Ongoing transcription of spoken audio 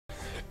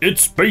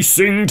It's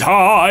basing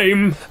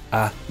time!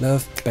 I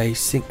love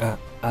basing,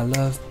 I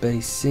love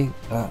basing,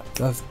 I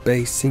love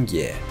basing,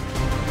 yeah.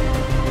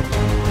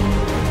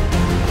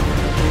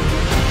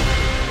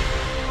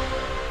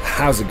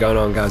 How's it going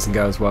on, guys and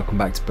girls? Welcome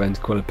back to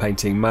Aquila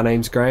Painting. My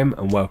name's Graham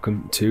and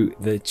welcome to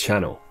the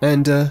channel.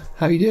 And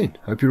how you doing?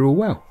 Hope you're all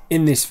well.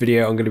 In this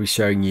video I'm going to be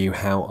showing you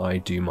how I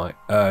do my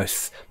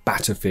Earth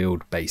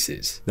battlefield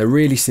bases. They're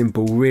really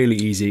simple, really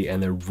easy,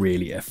 and they're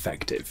really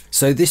effective.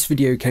 So this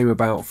video came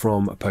about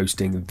from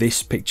posting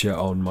this picture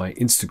on my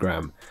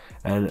Instagram,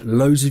 and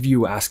loads of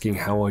you were asking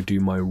how I do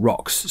my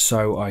rocks,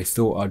 so I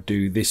thought I'd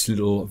do this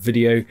little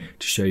video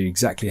to show you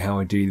exactly how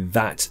I do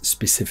that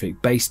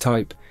specific base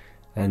type.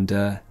 And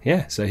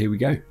yeah, so here we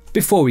go.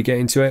 Before we get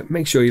into it,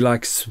 make sure you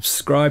like and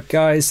subscribe,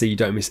 guys, so you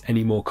don't miss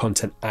any more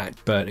content at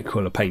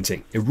Aquila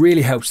Painting. It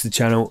really helps the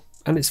channel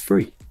and it's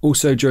free.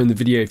 Also, during the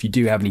video, if you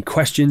do have any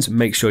questions,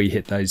 make sure you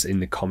hit those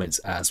in the comments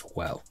as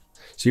well.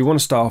 So you want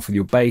to start off with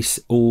your base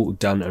all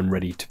done and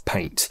ready to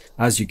paint.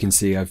 As you can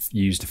see, I've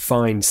used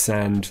fine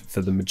sand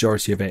for the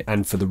majority of it,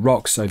 and for the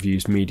rocks I've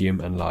used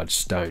medium and large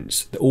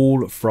stones. They're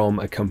all from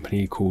a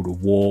company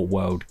called War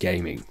World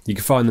Gaming. You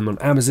can find them on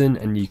Amazon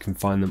and you can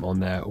find them on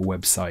their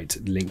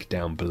website, link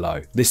down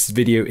below. This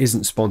video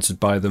isn't sponsored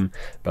by them,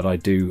 but I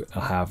do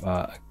have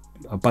a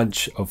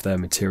bunch of their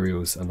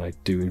materials and I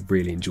do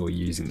really enjoy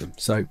using them.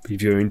 So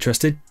if you're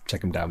interested,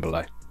 check them down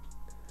below.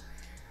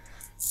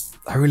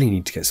 I really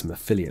need to get some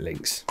affiliate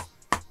links.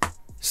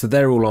 So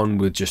they're all on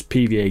with just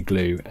PVA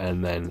glue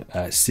and then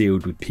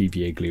sealed with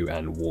PVA glue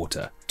and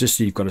water, just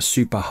so you've got a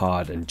super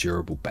hard and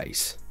durable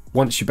base.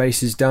 Once your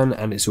base is done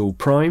and it's all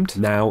primed,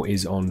 now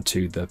is on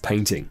to the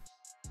painting.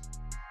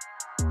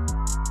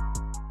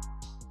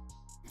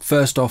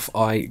 First off,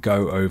 I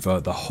go over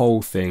the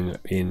whole thing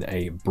in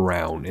a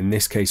brown. In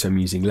this case, I'm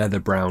using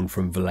leather brown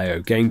from Vallejo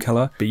Game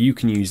Color, but you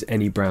can use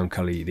any brown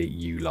color that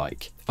you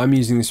like. I'm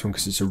using this one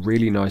because it's a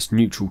really nice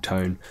neutral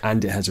tone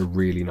and it has a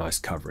really nice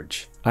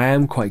coverage. I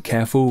am quite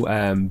careful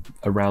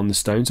around the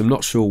stones. I'm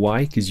not sure why,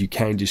 because you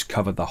can just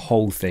cover the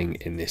whole thing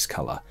in this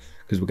color,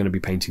 because we're going to be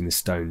painting the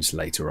stones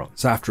later on.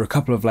 So after a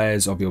couple of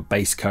layers of your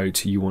base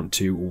coat, you want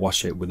to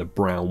wash it with a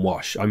brown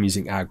wash. I'm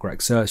using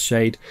Agrex Earth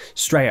shade,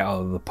 straight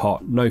out of the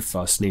pot, no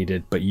fuss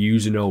needed, but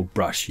use an old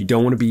brush. You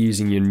don't want to be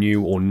using your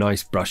new or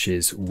nice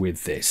brushes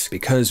with this,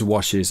 because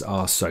washes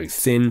are so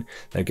thin,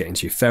 they'll get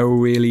into your ferrule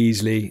really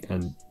easily,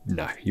 and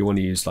no, you want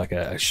to use like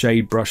a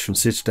shade brush from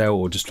Citadel,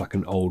 or just like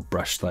an old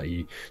brush that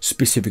you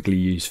specifically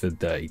use for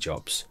dirty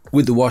jobs.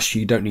 With the wash,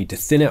 you don't need to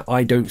thin it.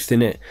 I don't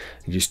thin it,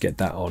 you just get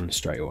that on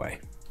straight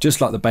away. Just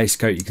like the base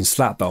coat, you can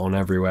slap that on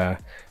everywhere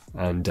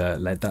and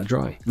let that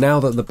dry. Now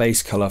that the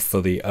base color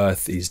for the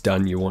earth is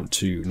done, you want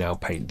to now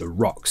paint the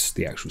rocks,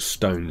 the actual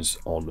stones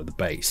on the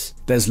base.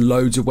 There's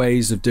loads of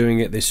ways of doing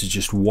it. This is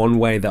just one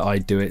way that I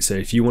do it. So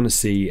if you want to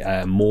see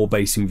more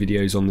basing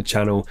videos on the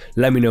channel,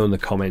 let me know in the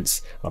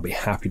comments. I'll be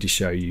happy to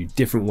show you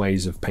different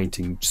ways of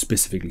painting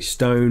specifically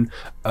stone,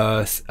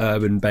 earth,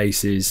 urban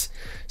bases.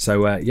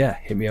 So yeah,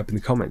 hit me up in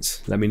the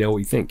comments. Let me know what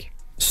you think.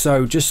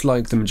 So just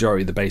like the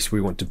majority of the base, we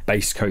want to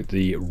base coat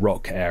the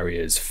rock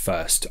areas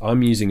first.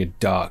 I'm using a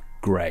dark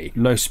grey,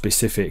 no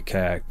specific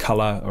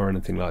colour or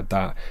anything like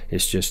that.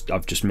 It's just,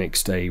 I've just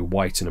mixed a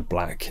white and a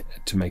black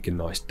to make a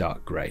nice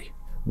dark grey.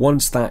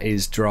 Once that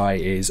is dry,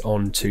 is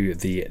on to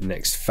the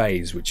next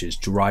phase, which is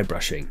dry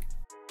brushing.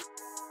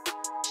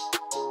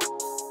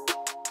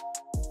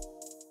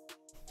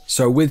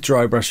 So with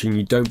dry brushing,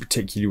 you don't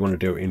particularly want to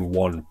do it in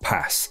one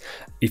pass.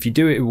 If you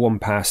do it in one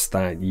pass,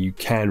 then you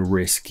can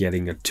risk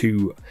getting a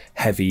too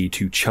heavy,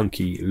 too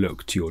chunky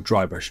look to your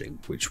dry brushing,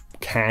 which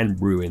can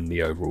ruin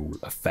the overall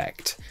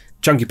effect.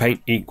 Chunky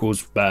paint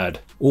equals bad.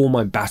 All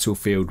my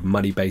battlefield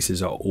muddy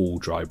bases are all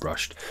dry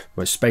brushed.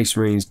 My Space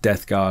Marines,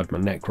 Death Guard, my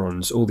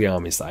Necrons, all the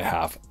armies that I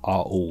have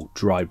are all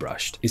dry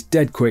brushed. It's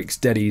dead quick, it's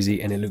dead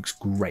easy, and it looks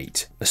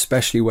great,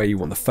 especially where you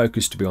want the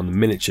focus to be on the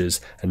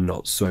miniatures and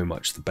not so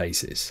much the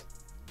bases.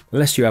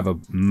 Unless you have a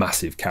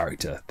massive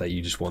character that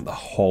you just want the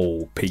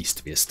whole piece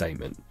to be a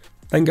statement,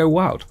 then go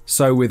wild.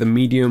 So with a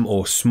medium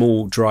or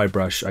small dry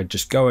brush, I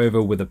just go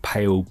over with a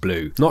pale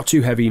blue. Not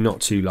too heavy, not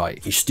too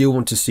light. You still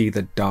want to see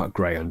the dark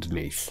grey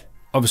underneath.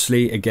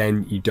 Obviously,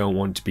 again, you don't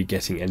want to be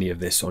getting any of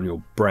this on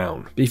your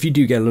brown. But if you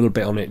do get a little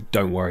bit on it,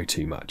 don't worry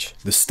too much.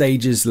 The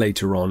stages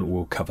later on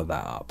will cover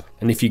that up.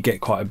 And if you get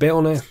quite a bit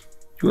on it,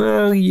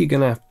 well, you're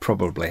gonna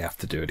probably have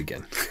to do it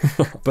again.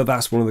 But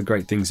that's one of the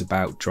great things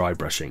about dry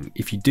brushing.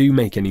 If you do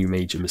make any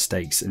major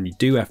mistakes and you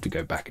do have to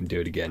go back and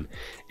do it again,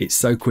 it's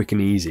so quick and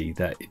easy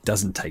that it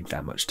doesn't take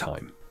that much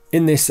time.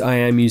 In this, I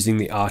am using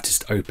the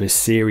Artist Opus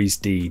Series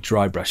D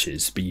dry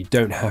brushes, but you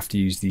don't have to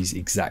use these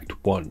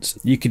exact ones.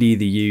 You could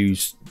either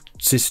use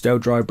Citadel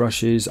dry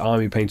brushes,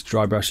 army painted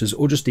dry brushes,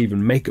 or just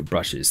even makeup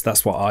brushes.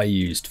 That's what I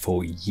used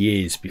for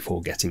years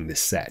before getting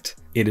this set.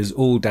 It is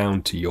all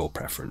down to your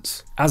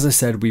preference. As I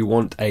said, we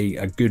want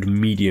a good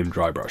medium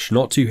dry brush,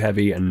 not too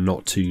heavy and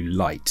not too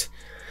light.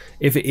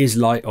 If it is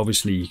light,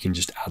 obviously you can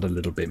just add a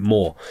little bit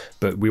more,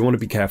 but we want to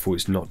be careful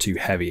it's not too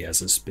heavy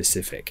as a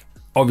specific.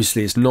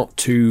 Obviously, it's not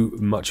too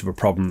much of a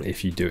problem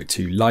if you do it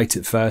too light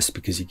at first,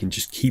 because you can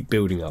just keep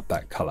building up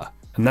that color.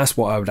 And that's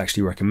what I would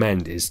actually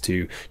recommend, is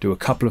to do a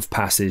couple of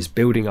passes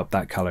building up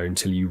that color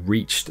until you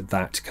reached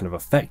that kind of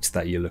effect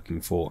that you're looking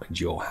for and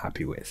you're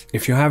happy with.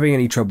 If you're having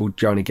any trouble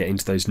trying to get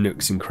into those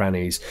nooks and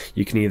crannies,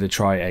 you can either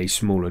try a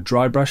smaller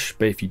dry brush,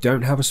 but if you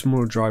don't have a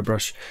smaller dry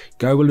brush,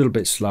 go a little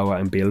bit slower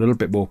and be a little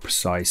bit more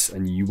precise,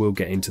 and you will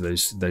get into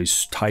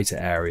those tighter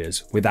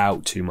areas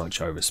without too much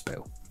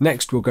overspill.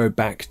 Next, we'll go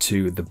back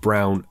to the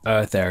brown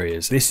earth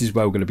areas. This is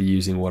where we're going to be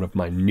using one of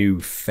my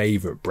new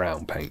favorite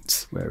brown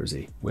paints. Where is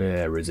he?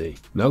 Where is he?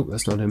 No,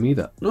 that's not him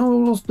either. No,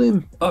 I lost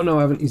him. Oh no,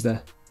 I haven't. He's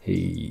there.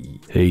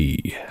 Hey,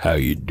 how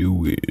you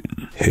doing?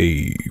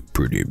 Hey,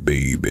 pretty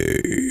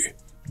baby.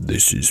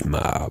 This is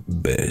my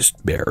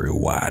best Barry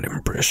White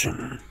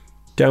impression.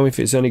 Tell me if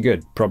it's any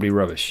good. Probably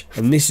rubbish.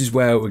 And this is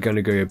where we're going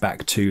to go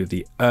back to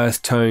the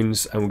earth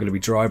tones, and we're going to be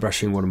dry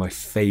brushing one of my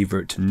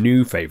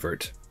new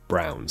favorite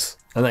browns,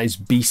 and that is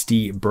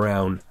Beastie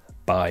Brown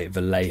by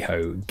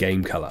Vallejo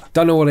Game Color.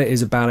 Don't know what it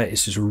is about it,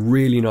 it's just a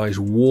really nice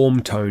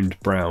warm toned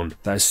brown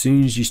that as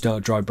soon as you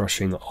start dry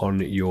brushing on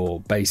your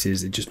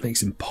bases, it just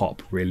makes them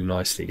pop really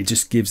nicely. It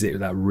just gives it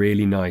that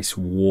really nice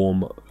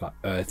warm, like,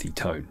 earthy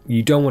tone.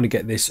 You don't want to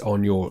get this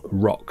on your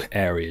rock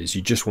areas,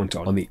 you just want it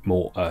on the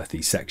more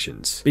earthy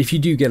sections. But if you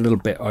do get a little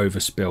bit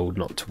overspilled,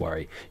 not to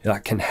worry,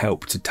 that can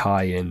help to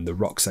tie in the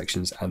rock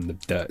sections and the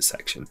dirt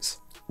sections.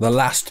 The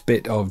last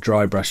bit of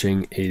dry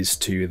brushing is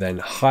to then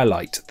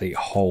highlight the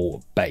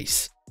whole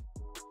base.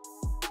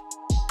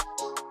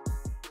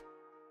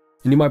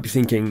 And you might be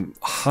thinking,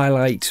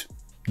 highlight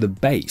the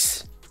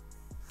base?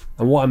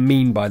 And what I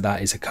mean by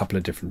that is a couple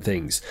of different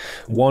things.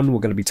 One, we're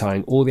going to be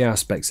tying all the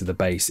aspects of the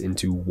base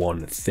into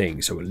one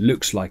thing, so it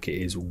looks like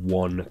it is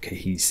one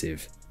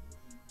cohesive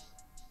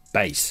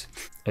base.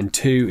 And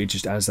two, it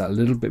just adds that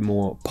little bit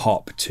more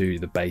pop to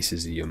the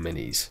bases of your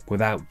minis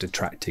without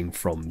detracting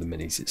from the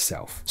minis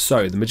itself.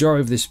 So the majority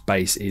of this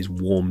base is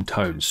warm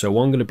tones. So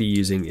what I'm going to be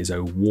using is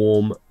a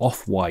warm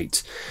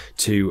off-white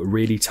to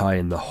really tie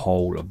in the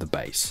whole of the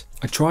base.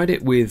 I tried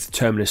it with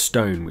Terminus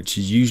Stone, which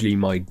is usually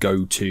my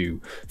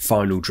go-to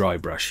final dry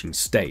brushing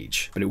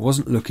stage, but it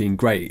wasn't looking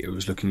great. It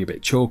was looking a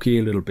bit chalky,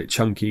 a little bit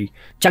chunky.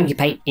 Chunky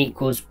paint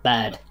equals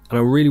bad. And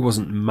I really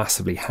wasn't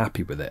massively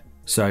happy with it.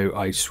 So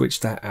I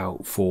switched that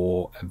out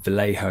for a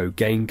Vallejo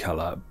Game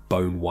Color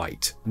Bone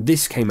White.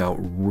 This came out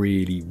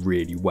really,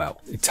 really well.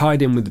 It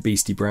tied in with the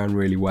Beastie Brown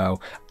really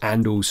well,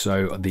 and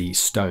also the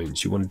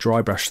stones. You want to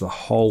dry brush the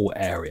whole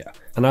area.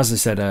 And as I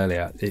said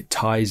earlier, it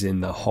ties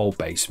in the whole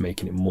base,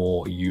 making it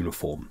more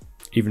uniform.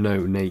 Even though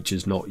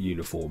nature's not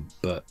uniform,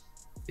 but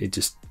it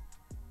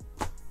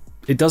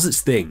does its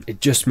thing. It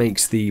just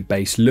makes the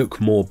base look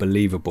more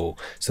believable,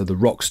 so the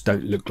rocks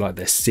don't look like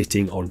they're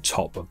sitting on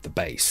top of the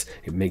base.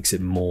 It makes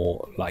it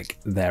more like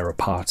they're a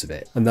part of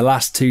it. And the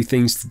last two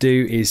things to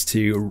do is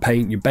to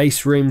paint your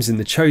base rims in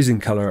the chosen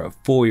color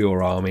for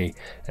your army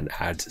and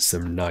add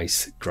some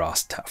nice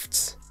grass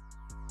tufts.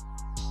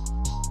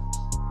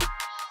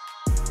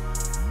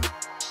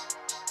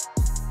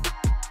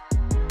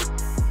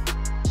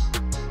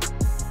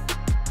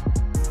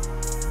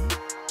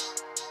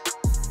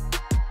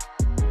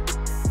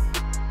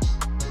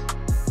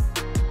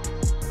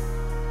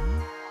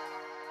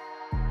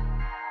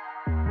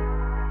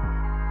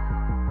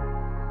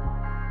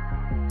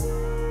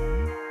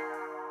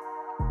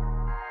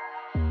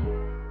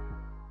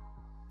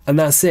 And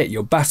that's it,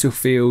 your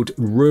battlefield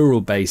rural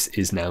base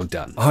is now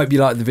done. I hope you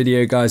liked the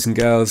video, guys and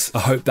girls. I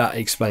hope that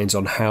explains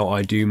on how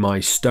I do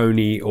my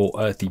stony or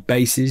earthy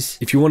bases.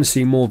 If you want to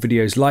see more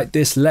videos like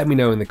this, let me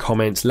know in the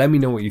comments. Let me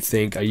know what you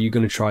think. Are you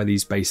going to try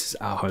these bases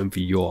at home for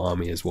your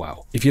army as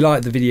well? If you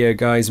liked the video,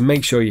 guys,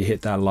 make sure you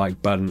hit that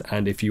like button.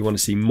 And if you want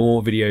to see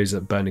more videos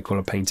of burn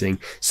Aquila painting,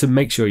 so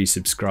make sure you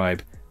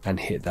subscribe and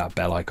hit that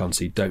bell icon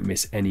so you don't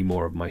miss any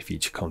more of my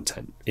future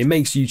content. It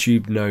makes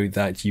YouTube know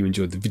that you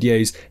enjoyed the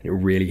videos, and it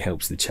really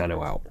helps the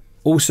channel out.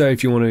 Also,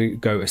 if you want to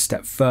go a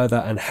step further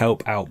and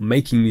help out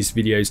making these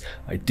videos,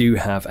 I do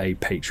have a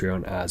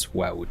Patreon as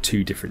well with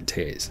 2 different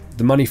tiers.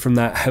 The money from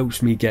that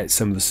helps me get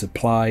some of the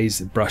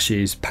supplies,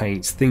 brushes,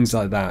 paints, things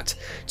like that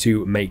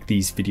to make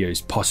these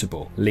videos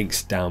possible.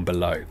 Links down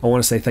below. I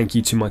want to say thank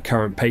you to my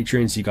current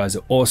Patreons. You guys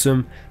are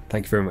awesome.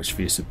 Thank you very much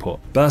for your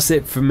support. But that's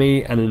it for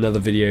me and another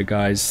video,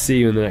 guys. See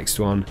you in the next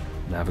one,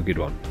 and have a good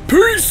one.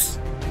 Peace!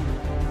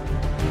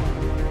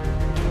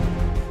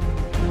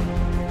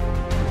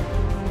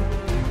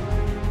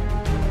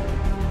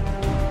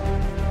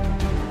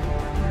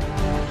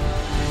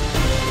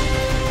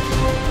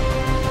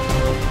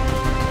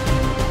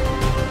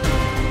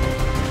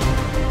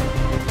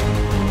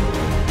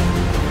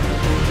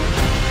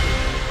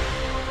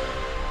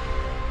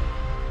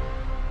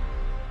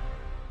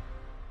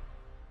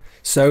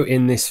 So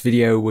in this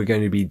video, we're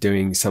going to be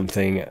doing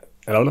something.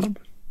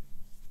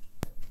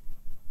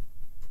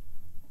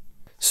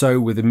 So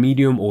with a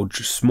medium or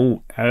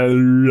small,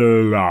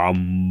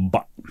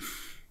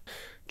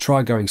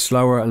 try going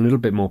slower, a little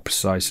bit more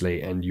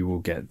precisely, and you will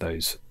get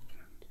those.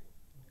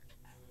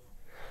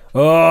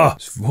 Oh,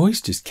 his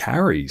voice just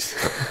carries.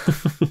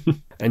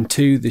 And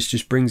 2, this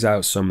just brings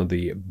out some of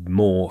the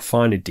more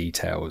finer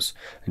details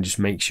and just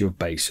makes your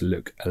base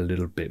look a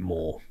little bit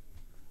more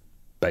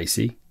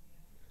basey.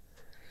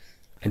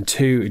 And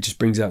 2, it just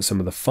brings out some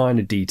of the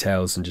finer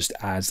details and just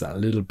adds that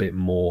little bit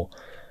more,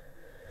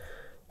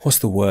 what's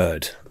the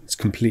word? It's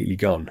completely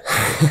gone.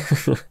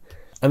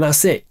 And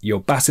that's it, your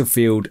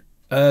Battlefield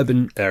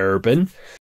urban